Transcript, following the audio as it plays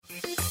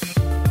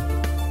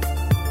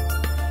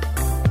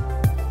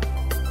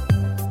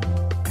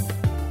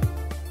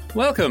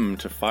Welcome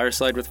to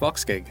Fireside with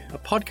VoxGig, a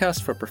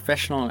podcast for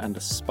professional and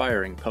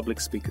aspiring public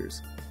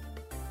speakers.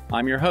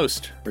 I'm your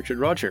host, Richard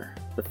Roger,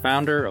 the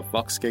founder of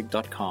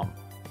VoxGig.com,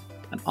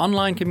 an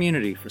online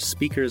community for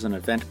speakers and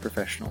event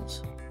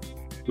professionals.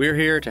 We're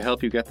here to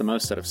help you get the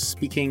most out of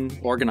speaking,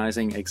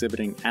 organizing,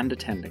 exhibiting, and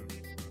attending.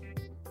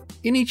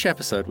 In each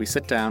episode, we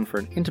sit down for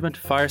an intimate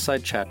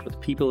fireside chat with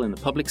people in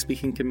the public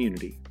speaking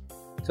community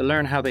to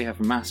learn how they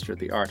have mastered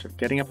the art of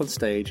getting up on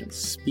stage and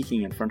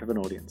speaking in front of an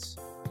audience.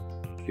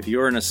 If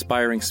you're an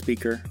aspiring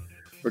speaker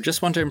or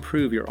just want to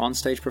improve your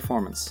onstage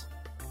performance,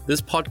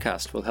 this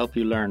podcast will help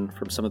you learn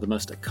from some of the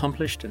most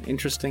accomplished and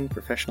interesting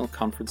professional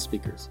conference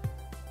speakers.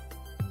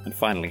 And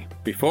finally,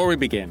 before we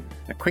begin,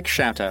 a quick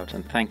shout out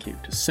and thank you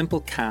to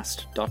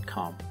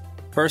Simplecast.com,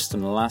 first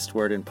and the last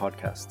word in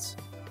podcasts,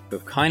 who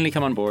have kindly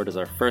come on board as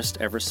our first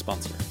ever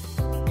sponsor.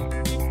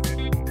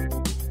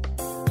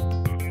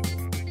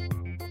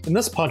 In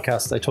this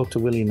podcast, I talk to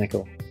Willie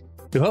Nicol,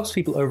 who helps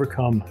people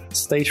overcome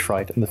stage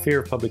fright and the fear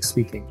of public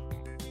speaking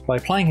by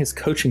applying his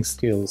coaching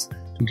skills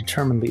to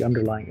determine the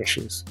underlying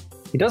issues.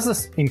 He does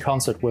this in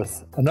concert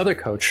with another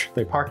coach.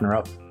 They partner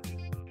up,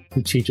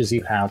 who teaches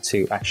you how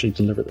to actually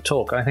deliver the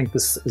talk. I think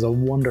this is a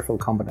wonderful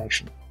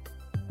combination.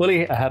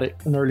 Willie had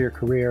an earlier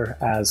career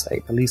as a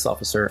police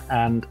officer,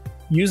 and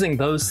using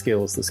those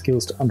skills, the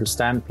skills to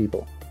understand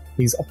people,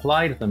 he's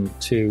applied them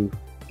to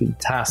the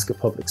task of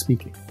public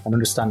speaking and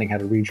understanding how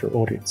to read your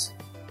audience.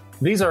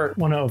 These are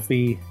one of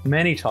the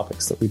many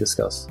topics that we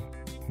discuss,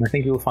 and I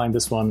think you'll find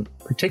this one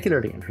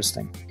particularly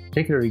interesting,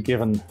 particularly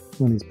given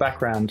Willie's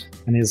background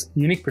and his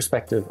unique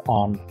perspective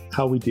on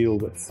how we deal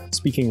with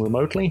speaking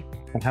remotely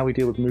and how we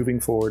deal with moving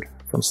forward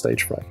from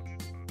stage fright.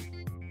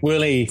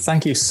 Willie,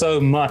 thank you so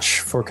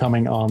much for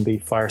coming on the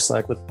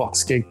Fireside with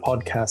VoxGig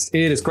podcast.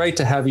 It is great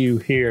to have you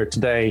here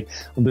today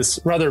on this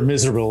rather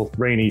miserable,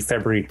 rainy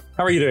February.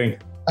 How are you doing?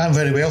 I'm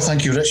very well,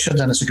 thank you, Richard,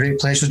 and it's a great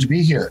pleasure to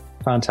be here.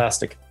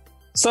 Fantastic.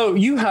 So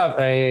you have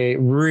a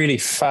really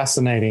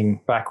fascinating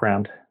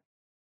background,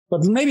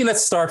 but maybe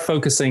let's start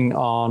focusing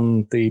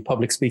on the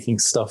public speaking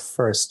stuff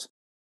first.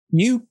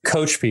 You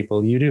coach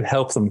people, you do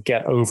help them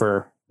get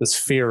over this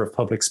fear of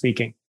public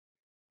speaking.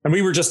 And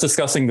we were just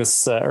discussing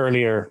this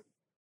earlier.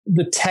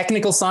 The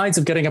technical sides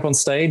of getting up on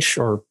stage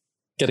or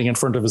getting in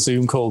front of a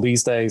Zoom call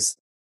these days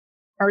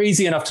are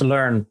easy enough to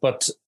learn,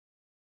 but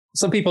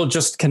some people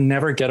just can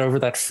never get over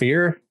that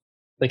fear.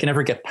 They can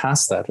never get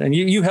past that. And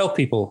you help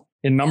people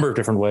in a number of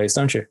different ways,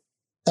 don't you?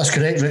 That's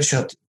correct,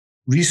 Richard.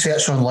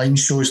 Research online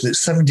shows that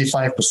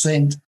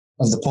 75%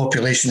 of the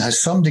population has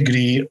some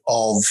degree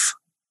of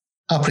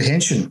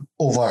apprehension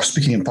over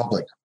speaking in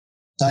public.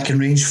 That can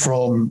range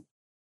from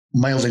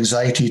mild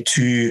anxiety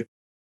to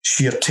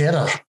sheer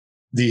terror,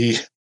 the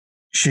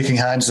shaking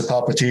hands, the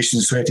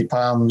palpitations, sweaty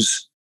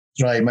palms,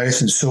 dry mouth,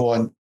 and so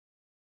on.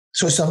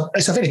 So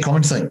it's a very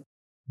common thing.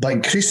 But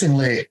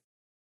increasingly,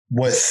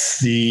 with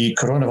the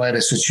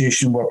coronavirus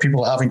situation where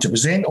people are having to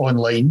present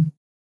online,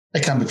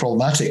 it can be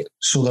problematic.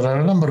 So there are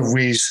a number of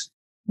ways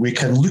we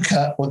can look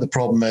at what the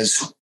problem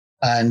is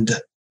and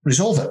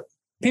resolve it.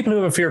 People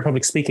who have a fear of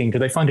public speaking, do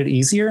they find it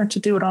easier to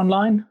do it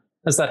online?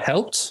 Has that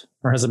helped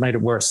or has it made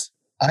it worse?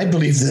 I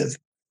believe that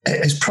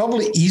it's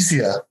probably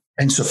easier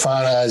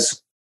insofar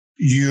as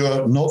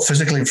you're not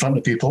physically in front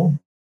of people.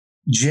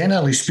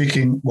 Generally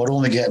speaking, we're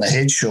only getting a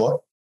headshot.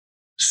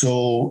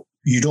 So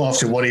you don't have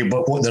to worry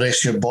about what the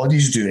rest of your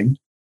body's doing.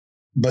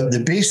 But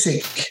the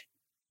basic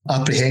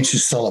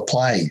apprehensions still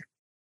apply.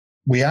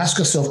 We ask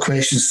ourselves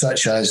questions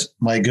such as,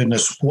 my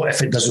goodness, what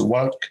if it doesn't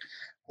work?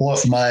 What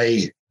if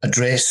my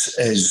address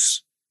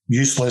is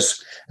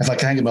useless? If I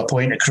can't get my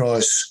point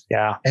across?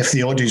 Yeah. If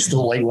the audience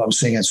don't like what I'm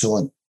saying and so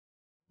on?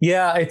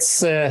 Yeah, it's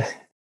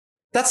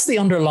that's the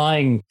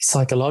underlying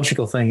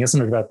psychological thing,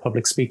 isn't it, about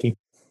public speaking?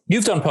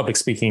 You've done public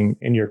speaking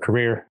in your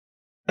career,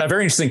 a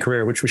very interesting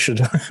career, which we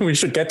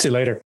should get to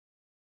later.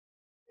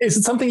 Is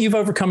it something you've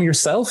overcome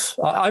yourself?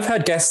 I've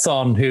had guests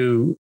on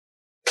who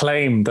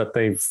claim that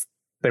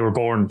they were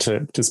born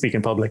to speak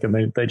in public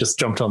and they just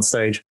jumped on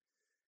stage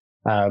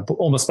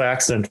almost by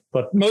accident.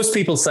 But most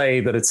people say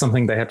that it's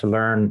something they had to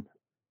learn,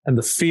 and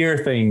the fear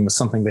thing was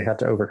something they had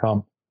to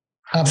overcome.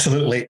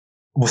 Absolutely.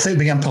 Without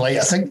being impolite,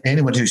 I think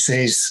anyone who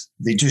says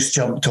they just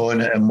jumped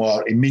on it and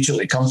were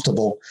immediately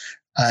comfortable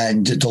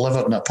and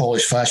delivered in a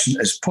polished fashion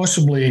is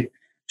possibly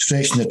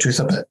stretching the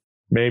truth a bit.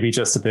 Maybe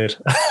just a bit.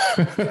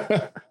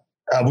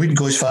 I wouldn't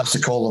go as far as to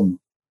call them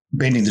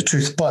bending the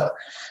truth, but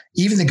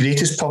even the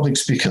greatest public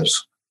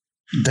speakers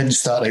didn't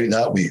start out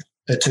that way.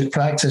 It took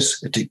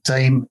practice, it took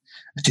time,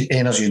 it took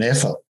energy and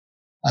effort.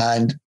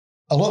 And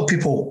a lot of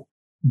people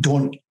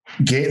don't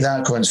get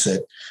that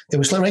concept. It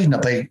was like riding a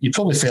bike. You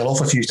probably fell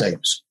off a few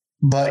times,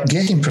 but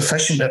getting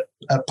proficient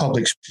at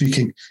public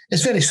speaking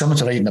is very similar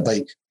to riding a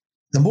bike.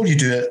 The more you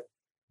do it,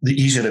 the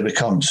easier it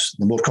becomes,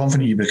 the more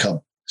confident you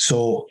become.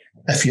 So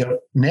if you're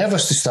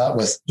nervous to start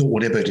with, don't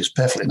worry about it. It's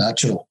perfectly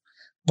natural.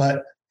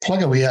 But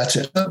plug away at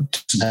it.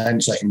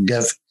 Hints I can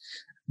give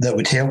that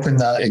would help in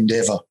that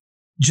endeavour.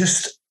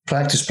 Just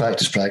practice,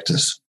 practice,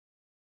 practice.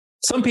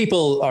 Some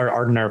people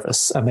are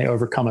nervous and they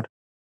overcome it.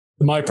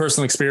 My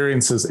personal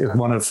experience is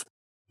one of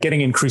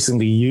getting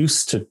increasingly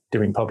used to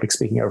doing public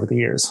speaking over the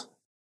years.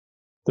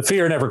 The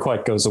fear never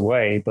quite goes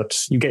away,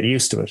 but you get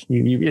used to it.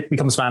 It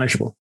becomes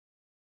manageable.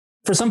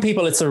 For some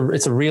people, it's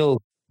a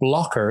real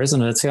blocker,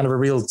 isn't it? It's kind of a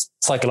real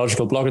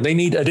psychological blocker. They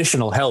need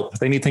additional help.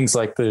 They need things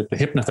like the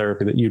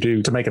hypnotherapy that you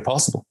do to make it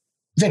possible.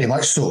 Very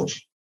much so.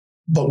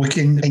 But we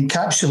can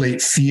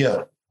encapsulate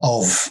fear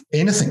of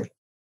anything.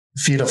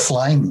 Fear of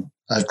flying.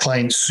 I have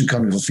clients who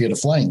come with a fear of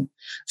flying,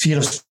 fear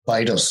of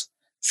spiders,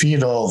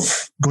 fear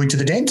of going to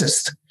the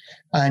dentist.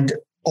 And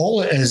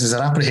all it is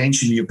an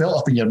apprehension you built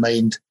up in your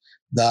mind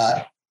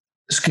that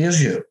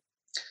scares you.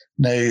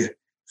 Now,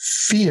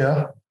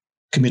 fear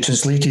can be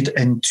translated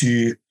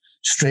into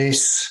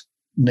stress,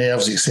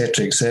 nerves,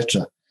 etc.,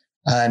 etc.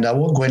 And I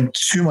won't go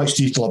into too much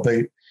detail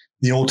about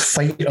the old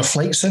fight or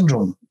flight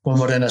syndrome. When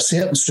we're in a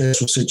certain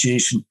stressful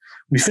situation,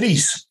 we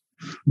freeze.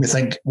 We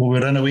think, will we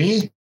run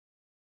away?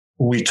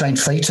 Will we try and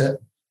fight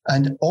it?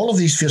 And all of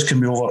these fears can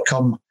be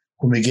overcome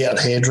when we get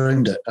our head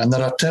around it. And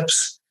there are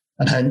tips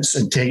and hints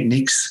and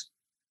techniques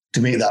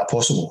to make that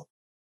possible.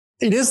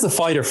 It is the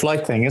fight or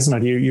flight thing,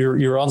 isn't it?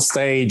 You're on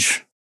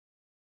stage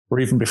or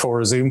even before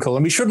a Zoom call,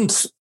 and we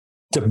shouldn't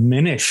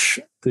diminish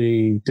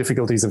the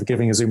difficulties of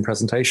giving a Zoom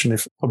presentation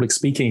if public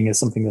speaking is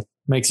something that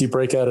makes you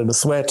break out in a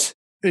sweat.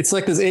 It's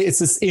like it's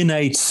this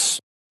innate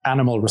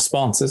animal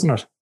response, isn't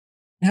it?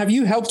 Have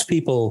you helped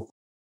people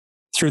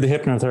through the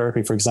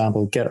hypnotherapy, for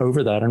example, get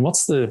over that? And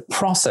what's the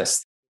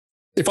process?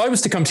 If I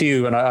was to come to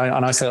you and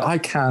I said, I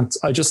can't,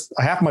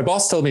 my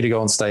boss told me to go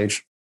on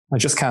stage. I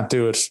just can't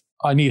do it.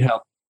 I need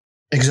help.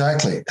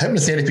 Exactly.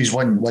 Hypnotherapy is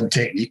one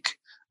technique.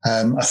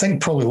 I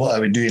think probably what I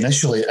would do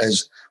initially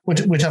is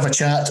we'd have a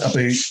chat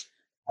about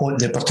what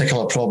the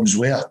particular problems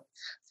were.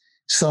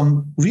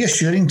 Some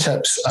reassuring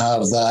tips are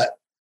that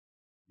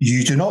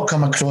you do not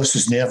come across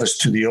as nervous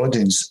to the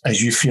audience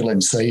as you feel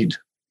inside.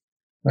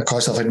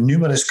 Because I've had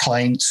numerous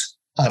clients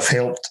I've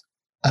helped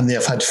and they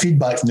have had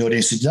feedback from the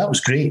audience that that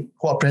was great,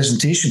 what a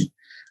presentation.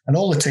 And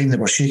all the time they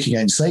were shaking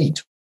inside.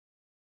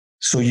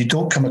 So you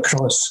don't come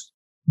across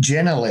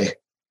generally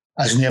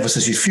as nervous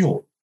as you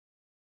feel.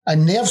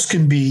 And nerves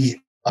can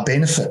be a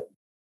benefit.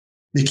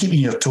 They keep you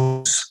on your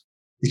toes.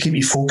 They keep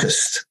you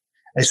focused.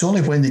 It's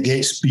only when it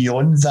gets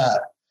beyond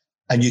that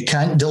and you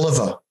can't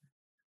deliver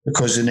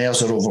because the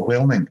nerves are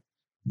overwhelming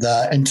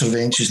that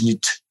interventions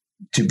need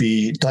to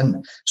be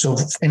done. So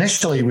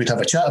initially we'd have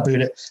a chat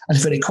about it. And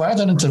if it required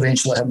an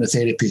intervention like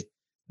hypnotherapy,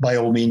 by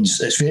all means,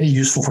 it's very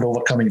useful for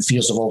overcoming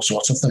fears of all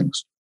sorts of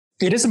things.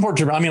 It is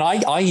important to,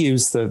 I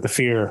use the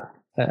fear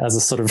as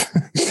a sort of,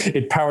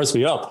 it powers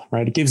me up,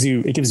 right? It gives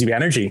you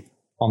energy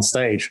on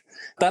stage.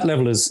 That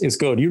level is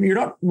good.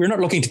 We're not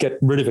looking to get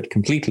rid of it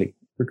completely.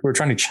 We're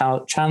trying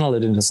to channel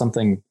it into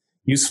something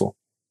useful.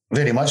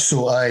 Very much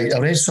so. I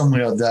read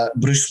somewhere that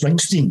Bruce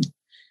Springsteen,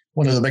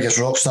 one of the biggest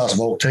rock stars of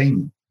all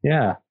time,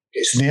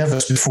 gets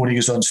nervous before he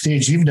goes on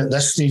stage, even at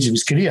this stage of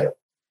his career.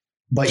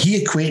 But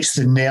he equates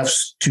the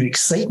nerves to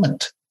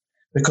excitement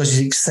because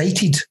he's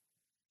excited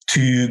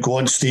to go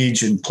on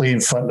stage and play in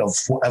front of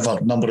whatever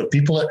number of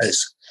people it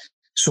is.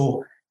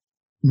 So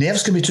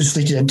nerves can be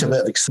translated into a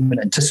bit of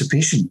excitement,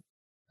 anticipation.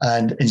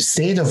 And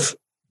instead of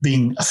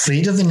being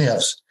afraid of the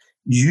nerves,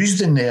 use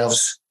the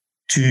nerves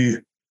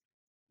to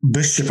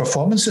boost your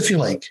performance, if you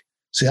like.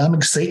 Say, I'm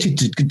excited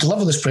to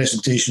deliver this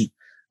presentation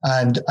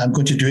and I'm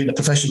going to do it in a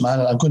proficient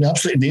manner. I'm going to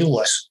absolutely nail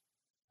this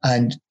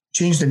and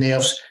change the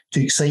nerves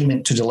to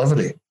excitement to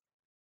delivery.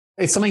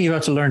 It's something you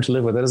have to learn to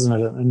live with, isn't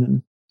it?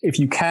 And if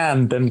you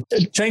can, then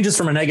it changes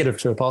from a negative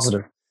to a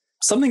positive.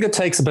 Something that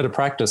takes a bit of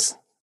practice.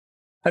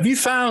 Have you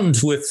found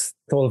with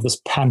all of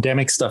this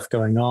pandemic stuff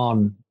going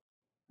on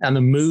and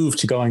the move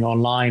to going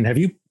online, have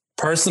you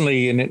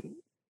personally, in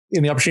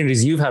the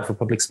opportunities you've had for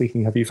public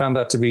speaking, have you found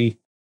that to be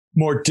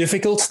more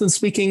difficult than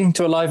speaking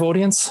to a live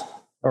audience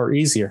or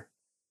easier?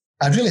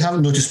 I really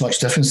haven't noticed much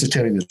difference, to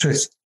tell you the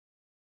truth.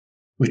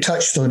 We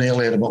touched on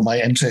earlier about my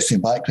interesting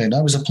background.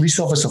 I was a police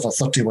officer for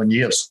 31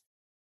 years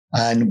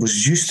and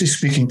was used to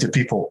speaking to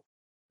people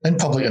in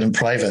public and in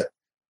private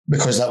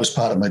because that was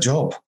part of my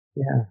job.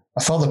 Yeah.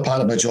 A further part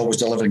of my job was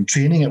delivering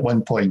training at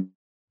one point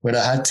where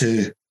I had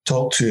to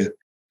talk to,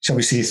 shall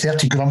we say,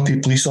 30 grumpy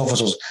police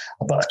officers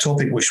about a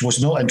topic which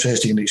was not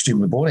interesting and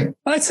extremely boring.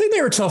 I'd say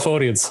they were a tough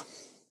audience.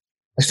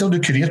 I still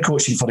do career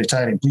coaching for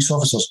retiring police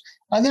officers,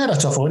 and they're a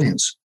tough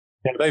audience.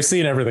 Yeah, they've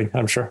seen everything,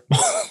 I'm sure.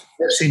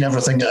 They've seen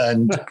everything,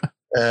 and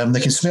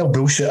they can smell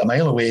bullshit a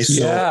mile away.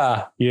 So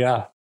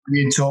yeah.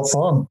 Be in top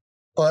form.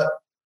 But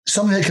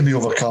something that can be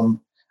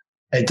overcome.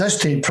 It does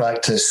take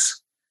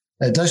practice.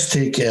 It does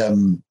take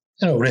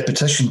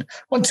repetition.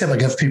 One tip I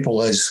give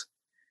people is,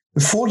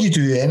 before you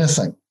do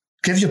anything,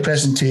 give your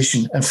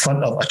presentation in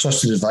front of a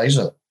trusted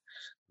advisor,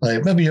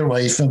 like maybe your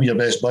wife, maybe your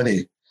best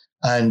buddy,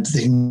 and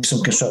they can give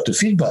some constructive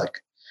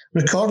feedback.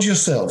 Record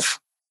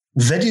yourself,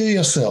 video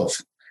yourself,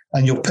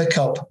 and you'll pick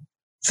up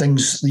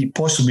things that you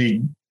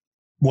possibly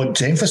want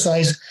to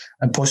emphasize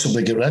and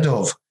possibly get rid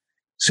of,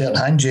 certain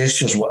hand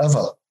gestures,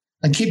 whatever,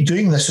 and keep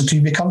doing this until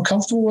you become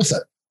comfortable with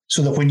it.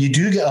 So that when you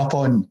do get up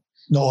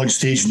not on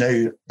stage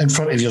now, in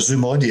front of your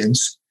Zoom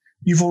audience,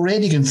 you've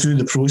already gone through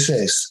the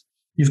process.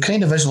 You've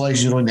kind of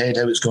visualized in your own head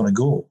how it's going to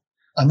go.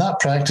 And that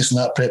practice and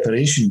that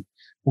preparation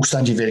will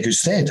stand you very good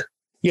stead.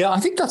 Yeah,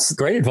 I think that's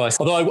great advice.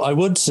 Although I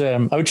would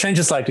change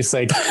it slightly to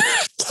say,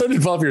 don't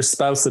involve your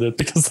spouse in it,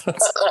 because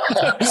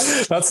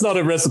that's not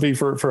a recipe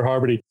for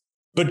harmony.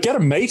 But get a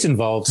mate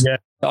involved. Yeah.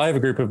 I have a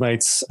group of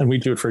mates and we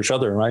do it for each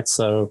other, right?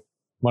 So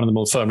one of them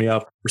will phone me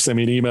up or send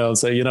me an email and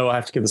say, I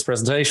have to give this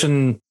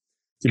presentation. Do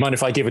you mind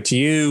if I give it to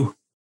you?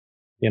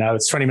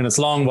 It's 20 minutes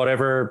long,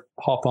 whatever,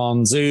 hop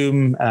on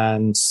Zoom,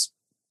 and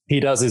he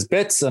does his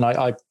bits and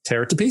I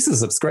tear it to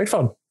pieces. It's great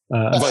fun.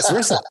 And vice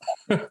versa,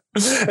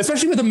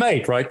 especially with a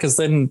mate, right? Because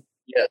then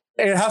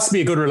it has to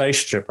be a good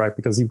relationship, right?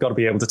 Because you've got to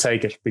be able to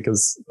take it,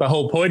 because the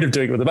whole point of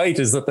doing it with a mate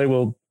is that they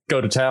will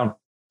go to town.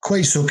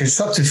 Quite so.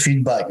 Constructive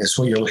feedback is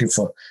what you're looking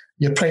for.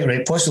 You're quite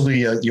right. Possibly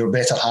your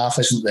better half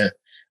isn't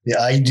the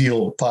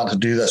ideal partner to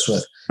do this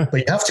with, but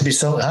it has to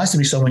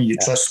be someone you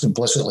trust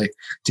implicitly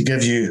to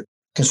give you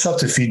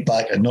constructive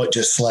feedback and not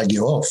just slag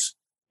you off.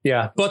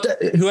 Yeah, but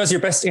who has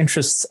your best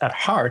interests at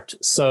heart,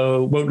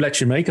 so won't let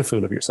you make a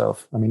fool of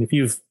yourself. I mean, if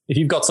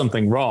you've got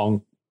something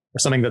wrong or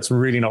something that's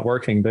really not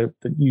working, that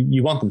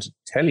you want them to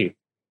tell you.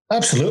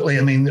 Absolutely.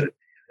 I mean,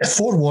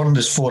 forewarned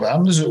is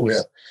forearmed, as it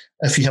were.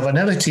 If you have an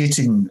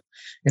irritating,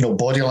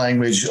 body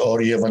language,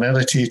 or you have an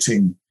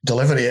irritating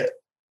delivery,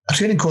 a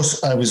training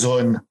course I was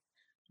on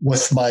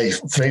with my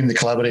friend, the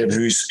collaborator,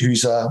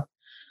 he's a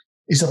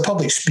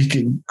public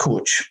speaking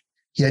coach.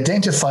 He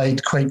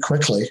identified quite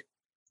quickly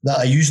that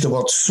I used the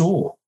word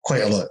so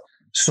quite a lot.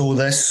 So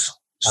this,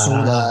 so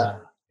that,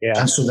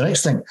 and so the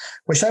next thing,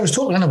 which I was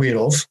totally unaware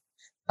of.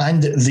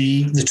 And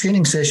the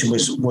training session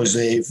was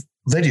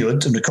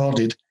videoed and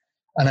recorded.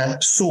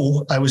 And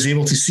so I was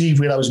able to see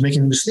where I was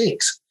making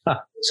mistakes.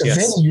 It's a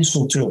very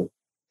useful tool.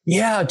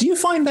 Yeah. Do you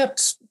find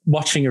that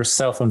watching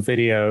yourself on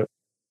video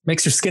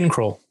makes your skin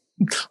crawl?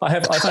 I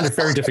find it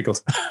very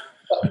difficult.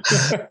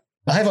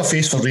 I have a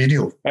face for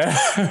radio.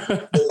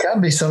 It can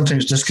be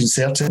sometimes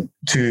disconcerting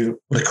to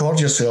record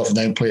yourself and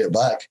then play it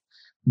back.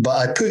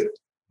 But I put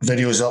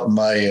videos up on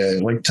my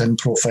LinkedIn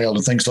profile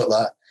and things like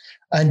that.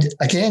 And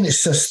again,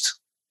 it's just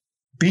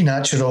be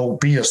natural,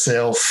 be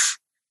yourself.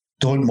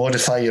 Don't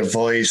modify your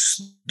voice.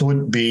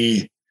 Don't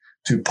be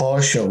too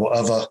posh or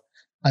whatever.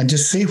 And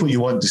just say what you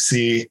want to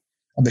say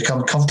and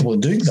become comfortable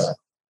in doing that.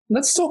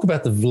 Let's talk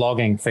about the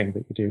vlogging thing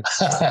that you do.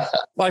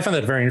 I find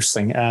that very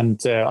interesting.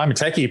 And I'm a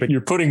techie, but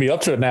you're putting me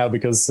up to it now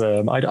because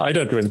I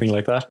don't do anything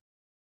like that.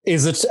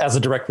 Is it as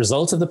a direct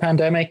result of the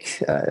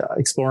pandemic,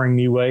 exploring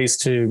new ways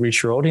to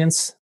reach your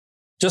audience?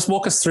 Just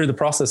walk us through the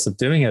process of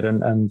doing it.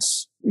 And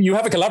you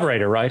have a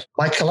collaborator, right?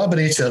 My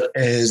collaborator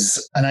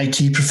is an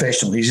IT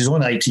professional. He's his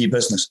own IT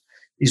business.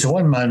 He's a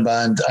one-man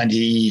band and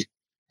he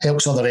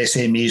helps other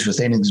SMEs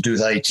with anything to do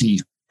with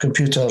IT,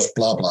 computers,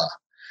 blah, blah.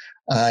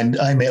 And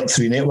I met him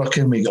through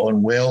networking. We got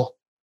on well.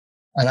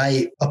 And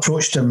I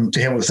approached him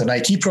to help with an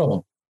IT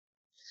problem.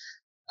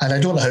 And I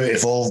don't know how it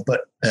evolved,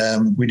 but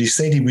we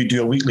decided we'd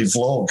do a weekly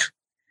vlog.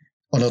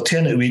 On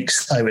alternate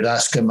weeks, I would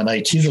ask him an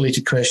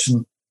IT-related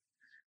question.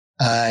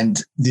 And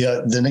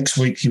the next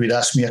week, he would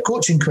ask me a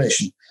coaching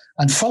question.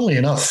 And funnily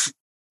enough,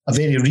 a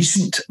very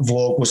recent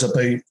vlog was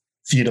about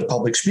fear of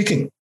public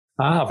speaking.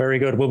 Ah, very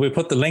good. Well, we'll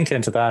put the link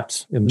into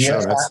that in the show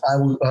notes.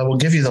 I will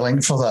give you the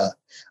link for that.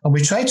 And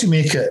we try to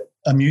make it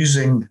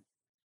amusing,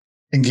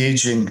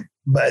 engaging,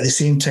 but at the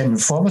same time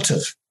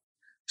informative,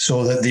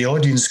 so that the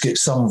audience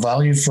gets some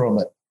value from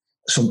it,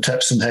 some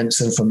tips and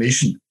hints,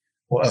 information,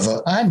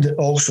 whatever. And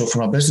also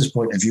from a business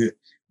point of view,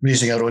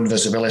 raising our own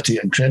visibility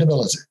and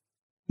credibility.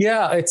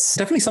 Yeah, it's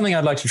definitely something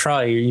I'd like to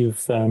try.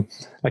 You've,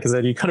 like I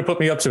said, you kind of put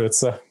me up to it,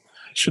 so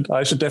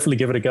I should definitely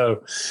give it a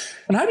go.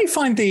 And how do you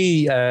find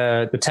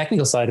the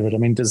technical side of it? I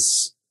mean,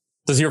 does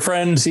your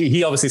friend,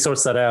 he obviously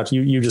sorts that out.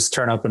 You just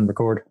turn up and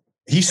record.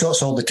 He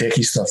sorts all the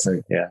techie stuff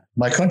out. Yeah.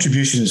 My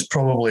contribution is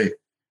probably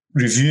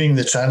reviewing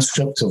the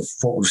transcript of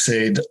what we've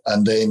said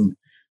and then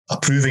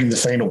approving the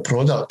final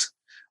product.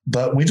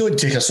 But we don't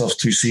take ourselves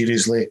too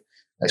seriously.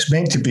 It's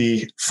meant to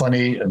be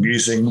funny,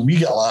 amusing. We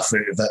get a laugh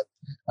out of it.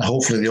 And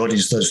hopefully the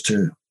audience does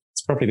too.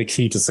 It's probably the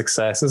key to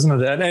success,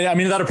 isn't it? And I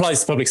mean, that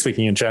applies to public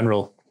speaking in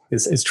general,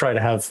 is try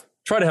to have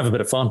a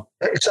bit of fun.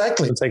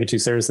 Exactly. Don't take it too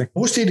seriously.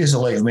 Most areas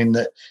of life, I mean,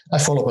 I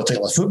follow a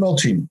particular football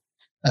team.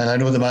 And I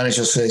know the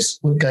manager says,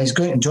 look, guys,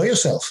 go out and enjoy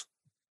yourself.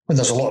 When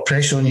there's a lot of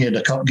pressure on you in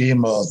a cup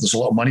game or there's a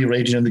lot of money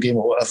riding in the game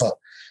or whatever,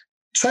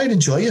 try and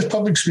enjoy your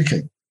public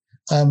speaking.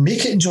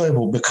 Make it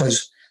enjoyable,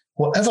 because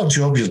whatever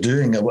job you're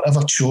doing or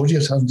whatever chore you're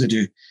having to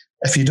do,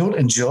 if you don't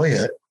enjoy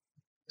it,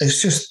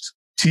 it's just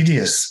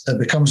tedious. It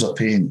becomes a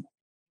pain.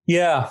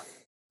 Yeah.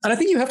 And I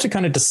think you have to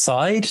kind of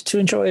decide to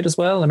enjoy it as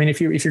well. I mean,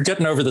 if you're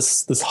getting over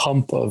this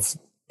hump of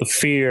the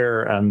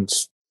fear and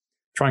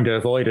trying to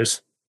avoid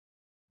it,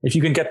 if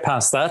you can get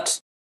past that,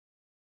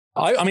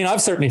 I mean,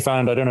 I've certainly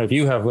found, I don't know if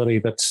you have, Willie,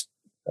 that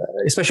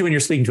especially when you're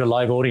speaking to a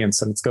live audience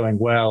and it's going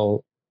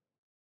well,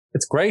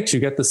 it's great.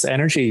 You get this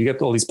energy, you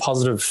get all these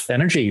positive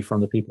energy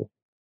from the people.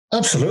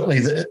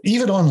 Absolutely.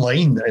 Even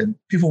online,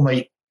 people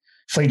might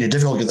find it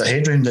difficult to get their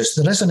head around this.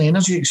 There is an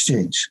energy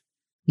exchange.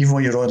 even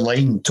when you're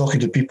online talking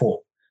to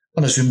people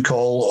on a Zoom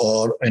call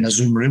or in a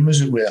Zoom room,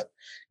 as it were,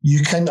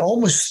 you can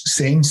almost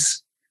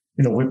sense,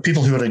 with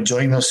people who are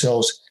enjoying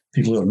themselves,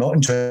 people who are not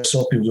enjoying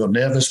themselves, people who are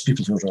nervous,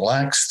 people who are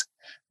relaxed.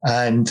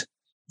 And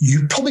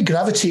you probably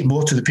gravitate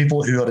more to the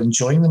people who are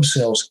enjoying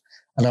themselves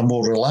and are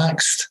more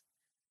relaxed.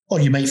 Or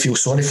you might feel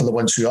sorry for the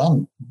ones who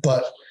aren't,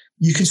 but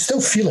you can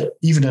still feel it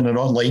even in an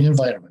online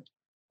environment.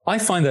 I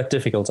find that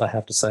difficult, I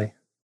have to say.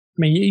 I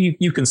mean,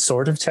 you can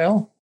sort of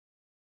tell.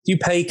 Do you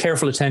pay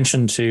careful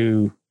attention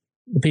to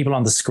the people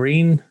on the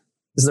screen?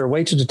 Is there a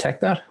way to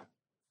detect that?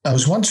 I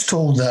was once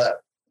told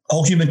that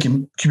all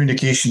human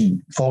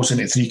communication falls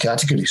into three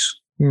categories.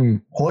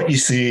 What you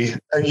say,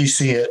 how you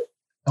say it,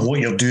 and what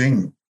you're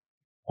doing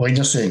when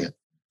you're saying it.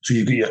 So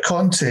you've got your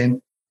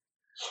content,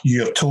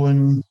 your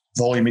tone,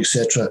 volume,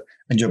 etc.,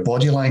 and your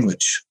body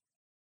language.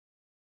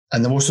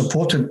 And the most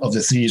important of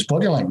the three is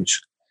body language,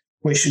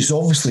 which is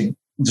obviously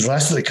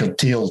drastically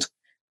curtailed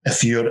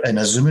if you're in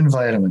a Zoom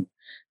environment.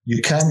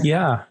 You can't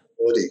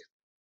body.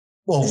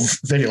 Well,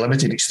 very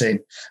limited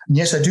extent. And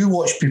yes, I do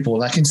watch people,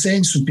 and I can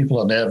sense when people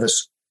are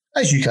nervous,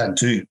 as you can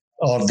too,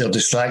 or they're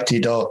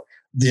distracted, or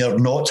they're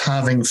not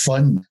having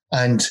fun.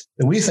 And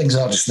the way things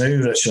are just now,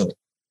 Richard,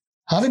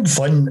 having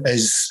fun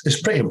is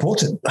pretty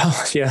important.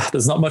 Oh, yeah,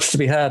 there's not much to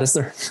be had, is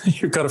there?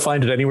 You've got to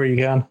find it anywhere you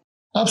can.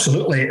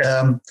 Absolutely.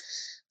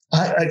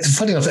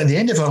 Funny enough, at the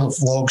end of our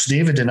vlogs,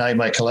 David and I,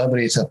 my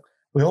collaborator,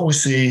 we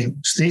always say,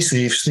 stay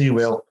safe, stay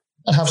well,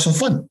 and have some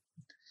fun.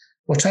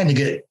 We're trying to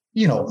get,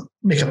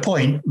 make a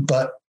point,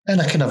 but in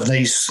a kind of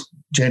nice,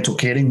 gentle,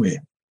 caring way.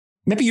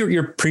 Maybe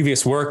your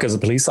previous work as a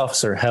police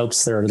officer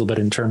helps there a little bit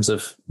in terms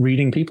of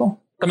reading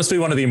people. That must be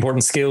one of the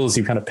important skills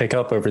you kind of pick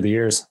up over the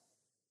years.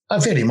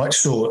 Very much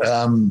so.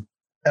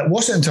 It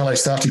wasn't until I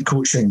started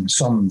coaching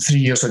some 3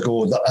 years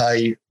ago that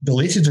I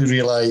belatedly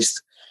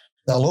realised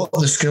that a lot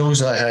of the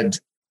skills I had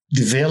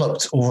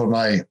developed over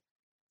my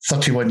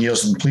 31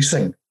 years in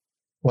policing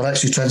were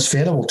actually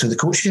transferable to the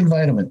coaching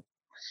environment.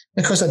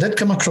 Because I did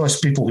come across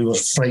people who were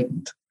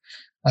frightened.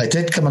 I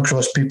did come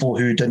across people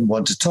who didn't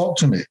want to talk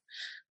to me.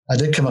 I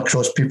did come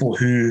across people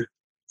who,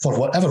 for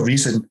whatever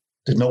reason,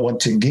 did not want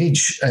to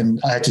engage. And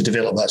I had to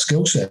develop that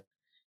skill set,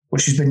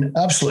 which has been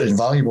absolutely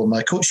invaluable in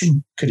my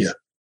coaching career.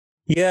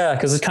 Yeah,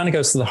 because it kind of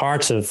goes to the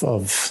heart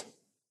of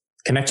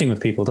connecting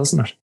with people, doesn't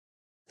it?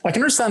 I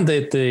can understand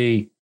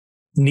the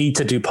need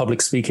to do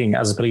public speaking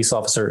as a police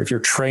officer. If you're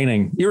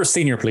training, you're a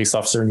senior police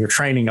officer and you're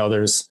training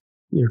others,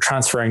 you're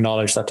transferring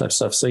knowledge, that type of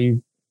stuff. So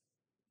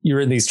you're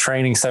in these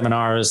training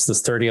seminars,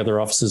 there's 30 other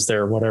officers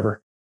there,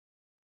 whatever.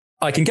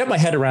 I can get my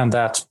head around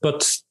that,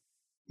 but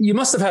you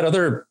must have had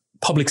other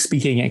public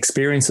speaking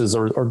experiences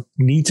or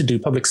need to do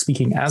public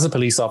speaking as a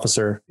police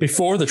officer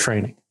before the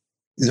training.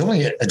 The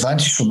only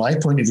advantage from my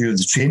point of view of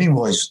the training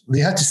was they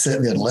had to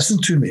sit there and listen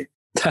to me.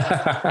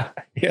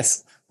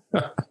 Yes. I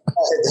had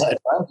that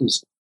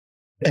advantage.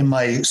 In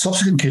my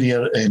subsequent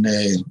career in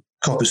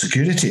corporate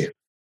security,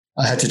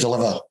 I had to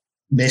deliver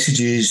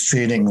messages,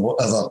 training,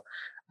 whatever.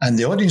 And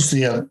the audience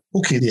there,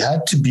 okay, they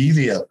had to be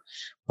there,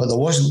 but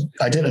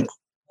I didn't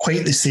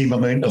quite the same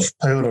amount of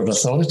power or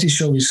authority,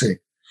 shall we say.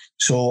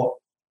 So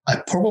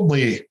I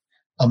probably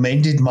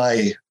amended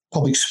my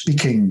public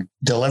speaking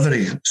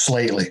delivery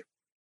slightly.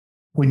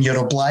 When you're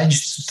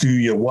obliged through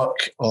your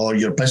work or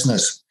your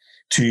business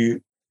to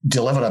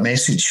deliver a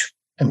message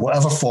in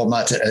whatever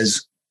format it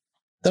is,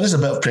 there is a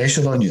bit of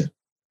pressure on you.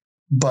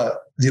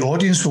 But the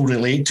audience will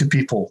relate to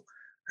people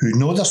who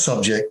know their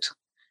subject,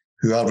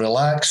 who are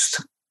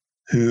relaxed,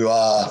 who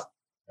are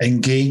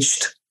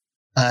engaged,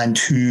 and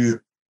who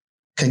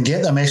can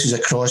get their message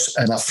across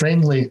in a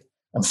friendly,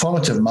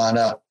 informative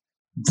manner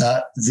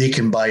that they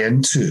can buy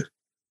into.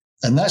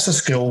 And that's a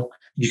skill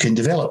you can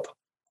develop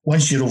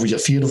once you're over your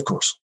fear, of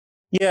course.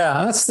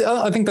 Yeah,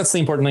 I think that's the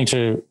important thing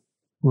to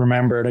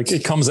remember.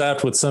 It comes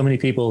out with so many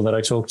people that I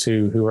talk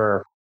to who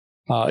are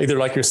either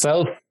like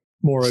yourself,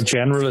 more a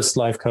generalist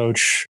life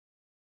coach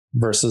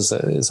versus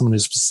someone who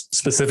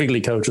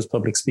specifically coaches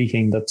public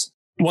speaking, that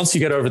once you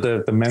get over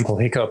the mental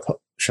hiccup,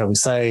 shall we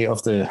say,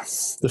 of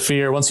the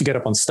fear, once you get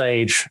up on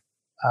stage,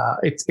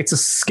 it's a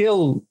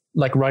skill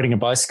like riding a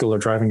bicycle or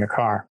driving a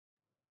car,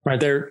 right?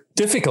 They're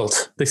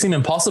difficult. They seem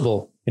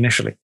impossible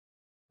initially.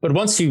 But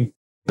once you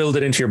build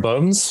it into your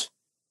bones,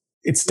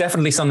 it's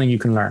definitely something you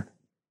can learn.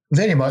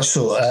 Very much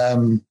so.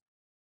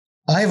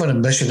 I have an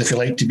ambition, if you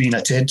like, to be in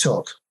a TED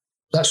Talk.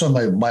 That's on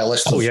my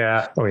list. Oh,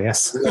 yeah. Oh,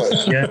 yes.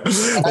 Yeah.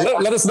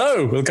 Let us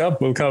know. We'll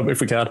come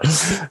if we can.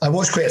 I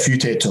watch quite a few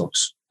TED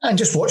Talks and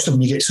just watch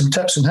them. You get some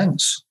tips and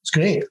hints. It's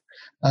great.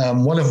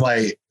 One of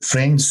my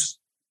friends,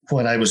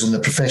 when I was in the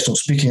Professional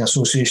Speaking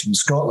Association in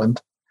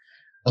Scotland,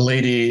 a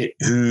lady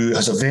who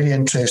has a very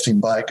interesting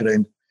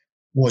background,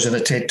 was in a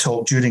TED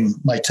Talk during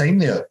my time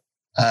there,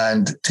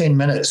 and 10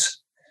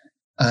 minutes.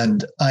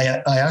 And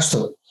I asked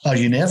her, "Are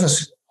you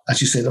nervous?" And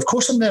she said, "Of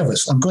course I'm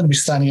nervous. I'm going to be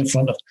standing in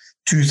front of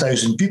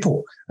 2,000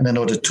 people in an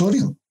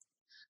auditorium."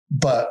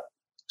 But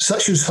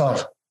such was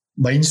her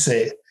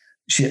mindset.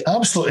 She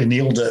absolutely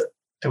nailed it.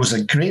 It was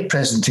a great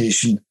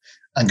presentation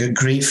and got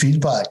great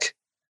feedback.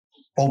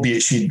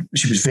 albeit she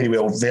was very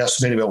well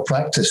versed, very well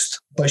practiced,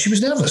 but she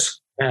was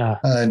nervous. Yeah.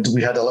 And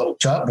we had a little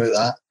chat about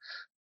that.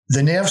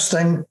 The nerves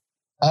thing,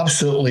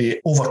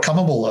 absolutely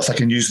overcomable, if I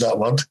can use that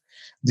word.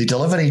 The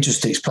delivery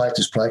just takes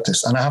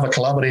practice. And I have a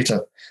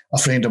collaborator, a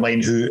friend of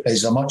mine, who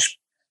is a much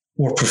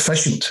more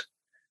proficient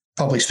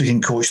public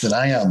speaking coach than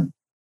I am.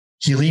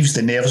 He leaves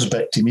the nerves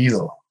bit to me,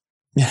 though.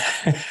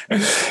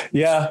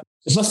 Yeah,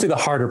 it must be the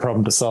harder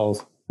problem to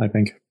solve, I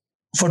think.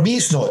 For me,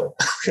 it's not,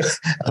 if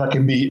I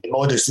can be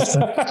modest.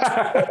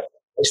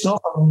 It's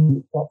not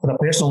on a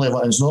personal level,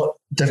 and it's not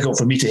difficult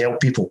for me to help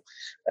people.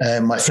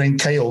 My friend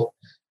Kyle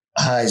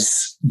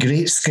has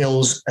great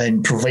skills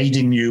in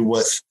providing you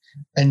with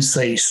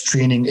insights,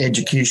 training,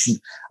 education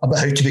about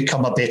how to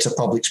become a better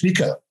public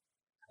speaker.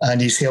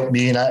 And he's helped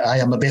me, and I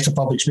am a better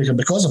public speaker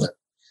because of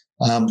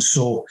it.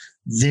 So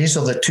these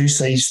are the two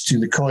sides to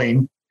the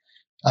coin.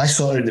 I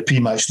sort out the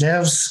pre-match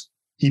nerves.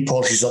 He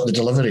polishes up the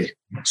delivery.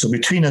 So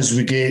between us,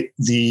 we get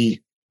the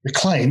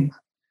client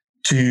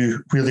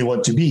to where they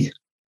want to be.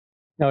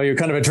 No, you're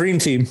kind of a dream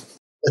team.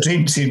 A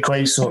dream team,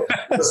 quite so.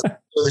 So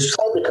the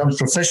client becomes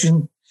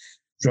proficient,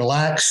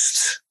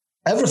 relaxed.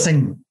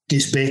 Everything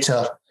gets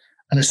better,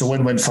 and it's a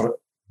win-win for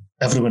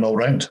everyone all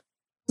round.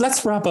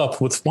 Let's wrap up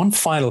with one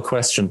final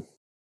question.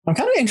 I'm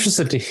kind of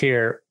interested to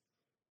hear,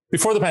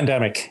 before the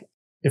pandemic,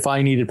 if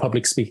I needed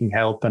public speaking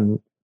help and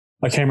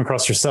I came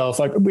across yourself,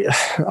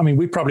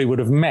 we probably would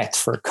have met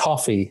for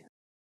coffee.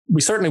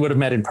 We certainly would have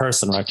met in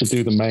person, right, to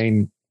do the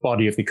main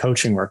body of the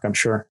coaching work, I'm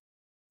sure.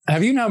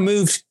 Have you now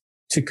moved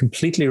to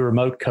completely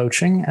remote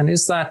coaching? And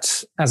is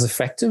that as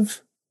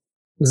effective?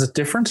 Is it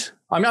different?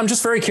 I'm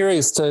just very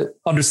curious to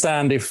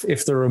understand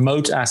if the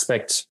remote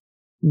aspect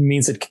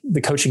means that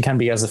the coaching can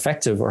be as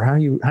effective, or how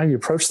you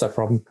approach that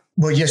problem.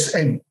 Well, yes,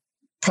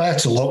 prior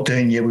to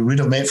lockdown, we would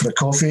have met for a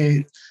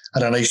coffee,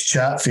 had a nice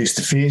chat face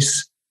to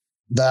face.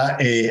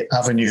 That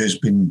avenue has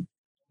been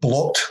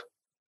blocked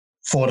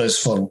for us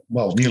for,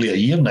 nearly a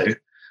year now.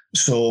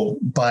 So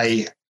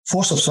by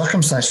force of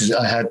circumstances,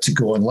 I had to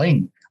go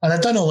online. And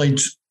I'd done online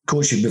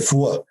coaching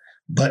before,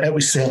 but it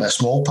was certainly a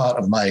small part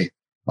of my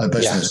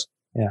business,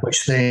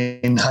 which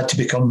then had to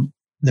become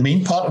the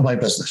main part of my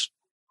business.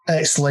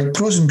 It's like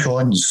pros and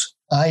cons.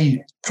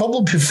 I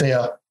probably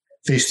prefer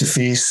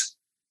face-to-face,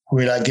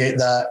 where I get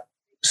that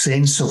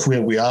sense of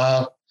where we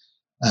are,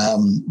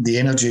 the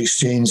energy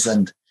exchange,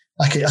 and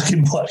I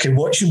can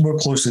watch you more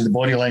closely, the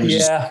body language.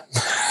 Yeah.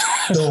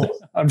 So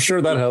I'm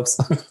sure that helps.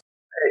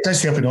 It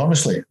does help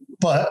enormously.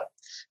 But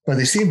by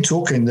the same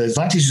token, the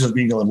advantages of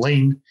being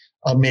online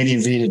are many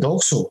and varied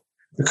also,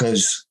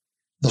 because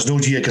there's no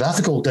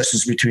geographical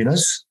distance between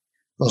us.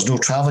 There's no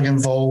traveling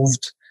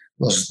involved.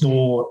 There's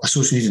no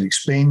associated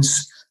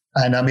expense.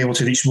 And I'm able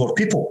to reach more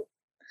people.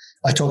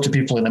 I talk to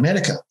people in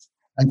America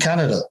and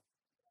Canada.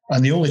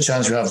 And the only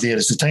chance we have there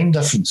is the time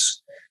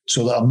difference,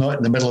 so that I'm not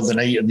in the middle of the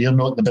night and they're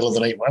not in the middle of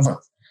the night, whatever.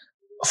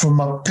 From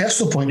a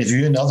personal point of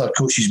view, and other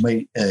coaches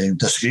might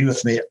disagree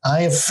with me,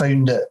 I have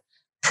found it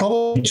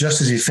probably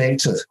just as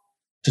effective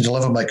to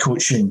deliver my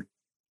coaching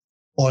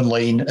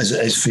online as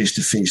it is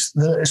face-to-face.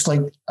 It's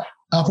like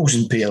apples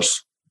and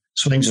pears,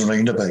 swings and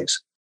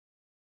roundabouts.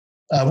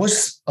 I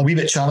was a wee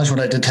bit challenged when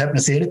I did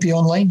hypnotherapy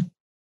online.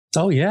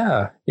 Oh,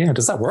 yeah. Yeah.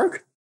 Does that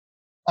work?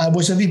 I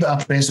was a wee bit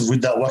apprehensive,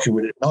 would that work or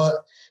would it not?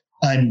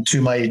 And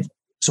to my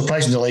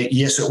surprising delight,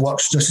 yes, it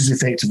works just as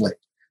effectively.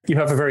 You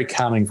have a very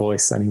calming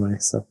voice anyway,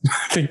 so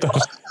I think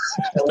that...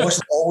 It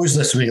wasn't always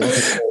this way.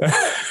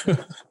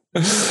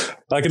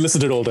 I can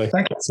listen to it all day.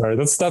 Thank you. Sorry,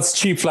 that's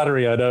cheap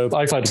flattery, I know.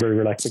 I find it very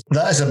relaxing.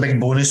 That is a big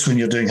bonus when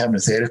you're doing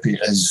hypnotherapy,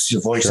 is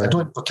your voice. Sure. I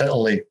don't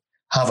particularly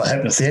have a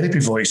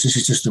hypnotherapy voice. This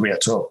is just the way I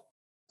talk.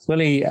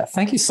 Willie,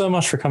 thank you so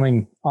much for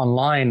coming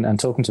online and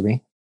talking to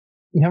me.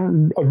 You have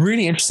a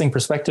really interesting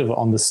perspective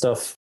on this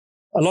stuff.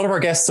 A lot of our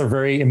guests are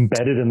very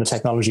embedded in the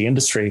technology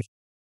industry,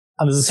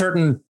 and there's a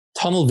certain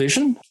tunnel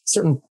vision,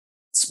 certain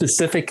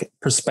specific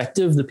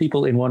perspective that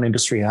people in one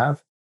industry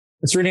have.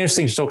 It's really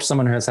interesting to talk to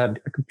someone who has had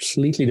a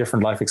completely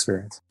different life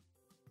experience,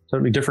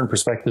 totally different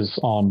perspectives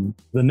on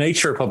the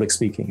nature of public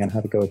speaking and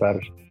how to go about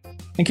it.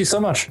 Thank you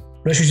so much.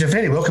 Richard, you're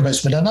very welcome.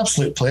 It's been an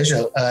absolute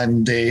pleasure,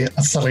 and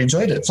I've thoroughly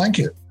enjoyed it. Thank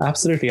you.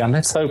 Absolutely. And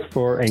let's hope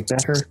for a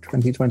better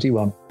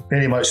 2021.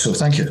 Very much so.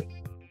 Thank you.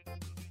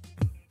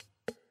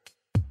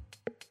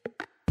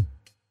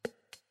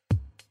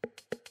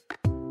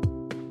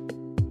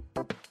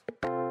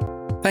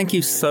 Thank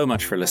you so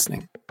much for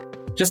listening.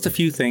 Just a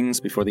few things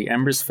before the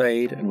embers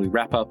fade and we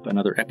wrap up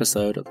another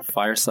episode of the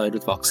Fireside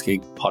with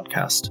VoxGig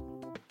podcast.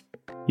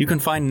 You can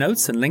find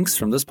notes and links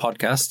from this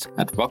podcast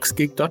at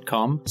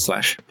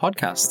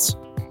voxgig.com/podcasts.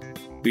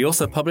 We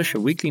also publish a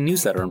weekly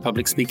newsletter on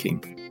public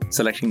speaking,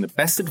 selecting the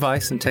best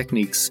advice and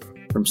techniques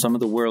from some of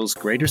the world's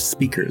greatest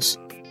speakers,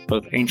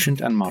 both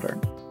ancient and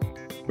modern.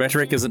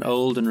 Rhetoric is an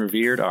old and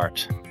revered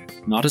art,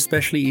 not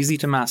especially easy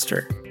to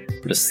master,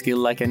 but a skill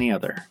like any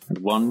other, and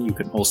one you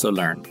can also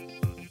learn.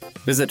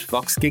 Visit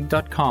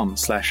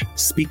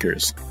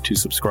voxgig.com/speakers to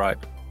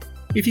subscribe.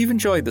 If you've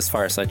enjoyed this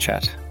fireside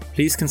chat,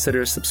 please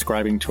consider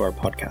subscribing to our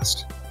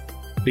podcast.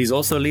 Please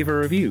also leave a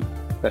review.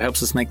 That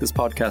helps us make this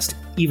podcast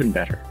even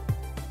better.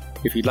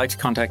 If you'd like to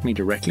contact me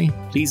directly,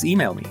 please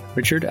email me,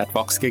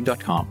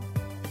 richard@voxgig.com.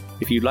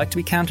 If you'd like to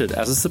be counted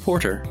as a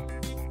supporter,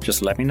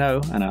 just let me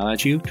know and I'll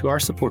add you to our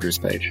supporters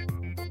page.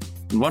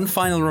 And one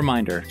final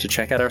reminder to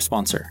check out our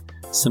sponsor,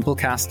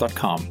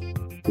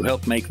 Simplecast.com, who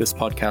help make this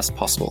podcast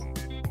possible.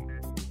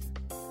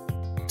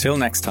 Till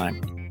next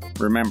time,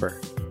 remember,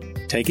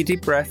 take a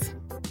deep breath,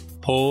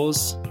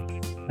 pause,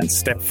 and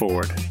step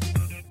forward.